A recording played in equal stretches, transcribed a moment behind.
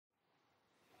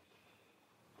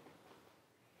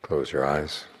close your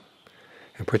eyes,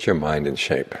 and put your mind in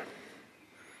shape.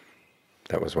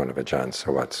 That was one of Ajahn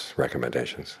Sawat's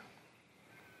recommendations.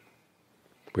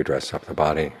 We dress up the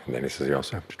body, and then he says you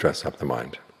also have to dress up the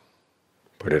mind.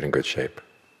 Put it in good shape.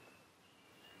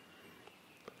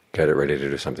 Get it ready to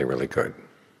do something really good.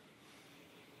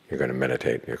 You're going to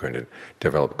meditate, you're going to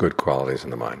develop good qualities in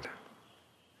the mind.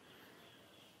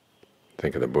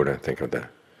 Think of the Buddha, think of the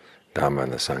Dhamma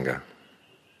and the Sangha,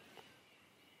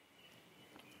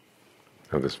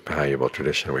 of this valuable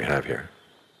tradition we have here.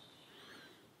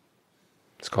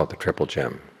 It's called the Triple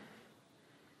Gem.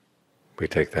 We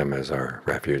take them as our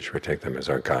refuge, we take them as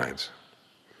our guides,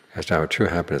 as to how true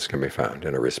happiness can be found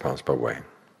in a responsible way.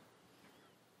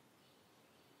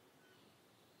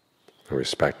 We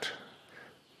respect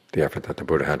the effort that the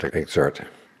Buddha had to exert,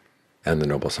 and the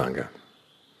Noble Sangha,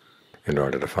 in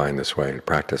order to find this way and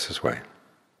practice this way.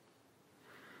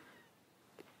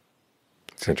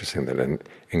 It's interesting that in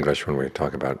English, when we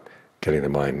talk about getting the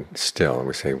mind still,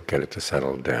 we say get it to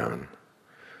settle down.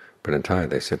 But in Thai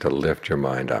they say to lift your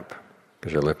mind up,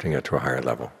 because you're lifting it to a higher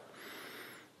level.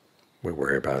 We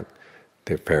worry about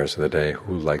the affairs of the day,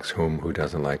 who likes whom, who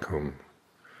doesn't like whom,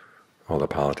 all the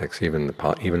politics, even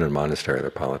in a monastery, the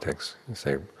politics. You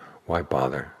say, why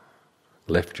bother?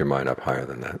 Lift your mind up higher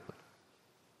than that.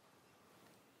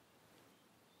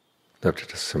 Lift it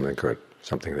to something good,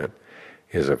 something that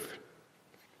is of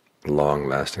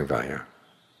long-lasting value.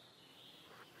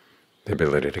 The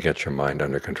ability to get your mind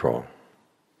under control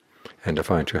and to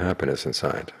find true happiness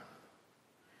inside.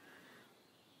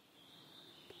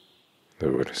 The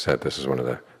Buddha said this is one of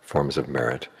the forms of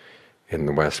merit. In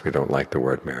the West we don't like the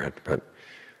word merit, but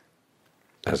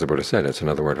as the Buddha said, it's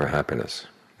another word for happiness.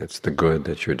 It's the good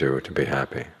that you do to be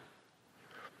happy.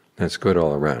 And it's good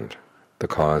all around. The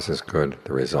cause is good,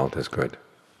 the result is good.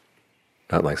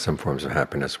 Not like some forms of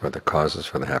happiness where the causes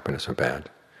for the happiness are bad,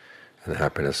 and the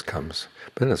happiness comes,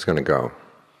 but then it's going to go.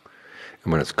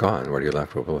 And when it's gone, what are you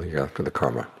left with? Well, you're left with the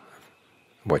karma,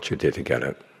 what you did to get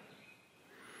it.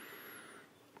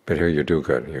 But here you do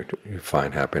good, you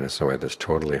find happiness in a way that's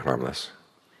totally harmless.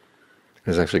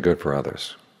 It's actually good for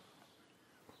others.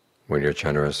 When you're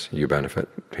generous, you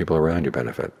benefit, people around you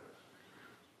benefit.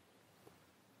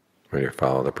 When you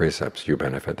follow the precepts, you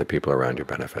benefit, the people around you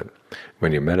benefit.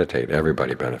 When you meditate,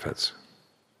 everybody benefits.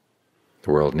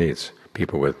 The world needs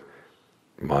people with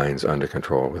minds under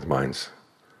control, with minds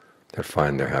that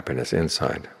find their happiness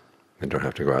inside and don't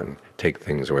have to go out and take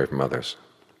things away from others.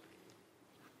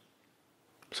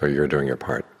 So you're doing your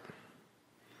part.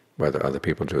 Whether other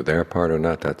people do their part or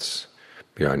not, that's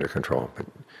beyond your control. But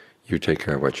you take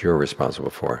care of what you're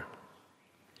responsible for.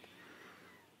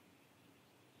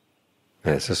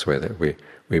 And it's this way that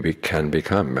we can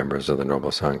become members of the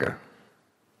Noble Sangha,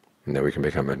 and that we can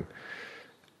become an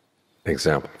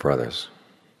example for others.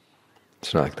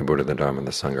 It's not like the Buddha, the Dhamma, and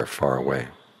the Sangha are far away.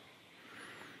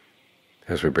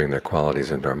 As we bring their qualities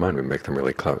into our mind, we make them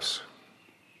really close.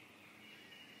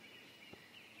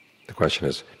 The question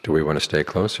is, do we want to stay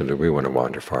close or do we want to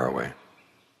wander far away?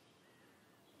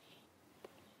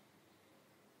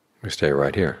 We stay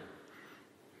right here.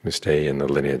 We stay in the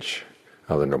lineage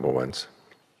of the Noble Ones.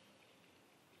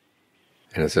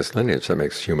 And it's this lineage that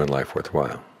makes human life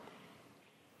worthwhile.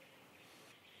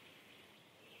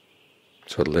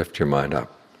 So lift your mind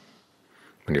up.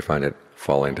 When you find it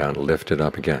falling down, lift it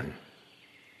up again.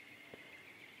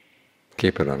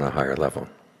 Keep it on a higher level.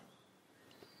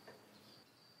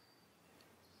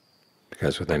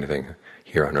 Because with anything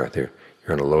here on earth, you're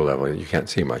on a low level, you can't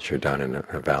see much, you're down in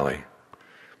a valley.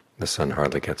 The sun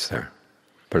hardly gets there.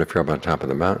 But if you're up on top of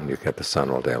the mountain, you get the sun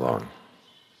all day long.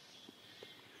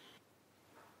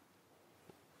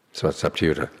 So it's up to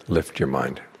you to lift your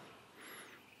mind.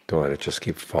 Don't let it just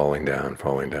keep falling down,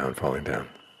 falling down, falling down.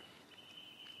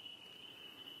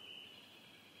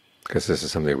 Because this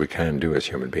is something we can do as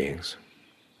human beings.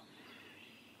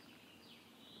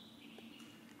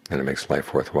 And it makes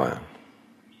life worthwhile.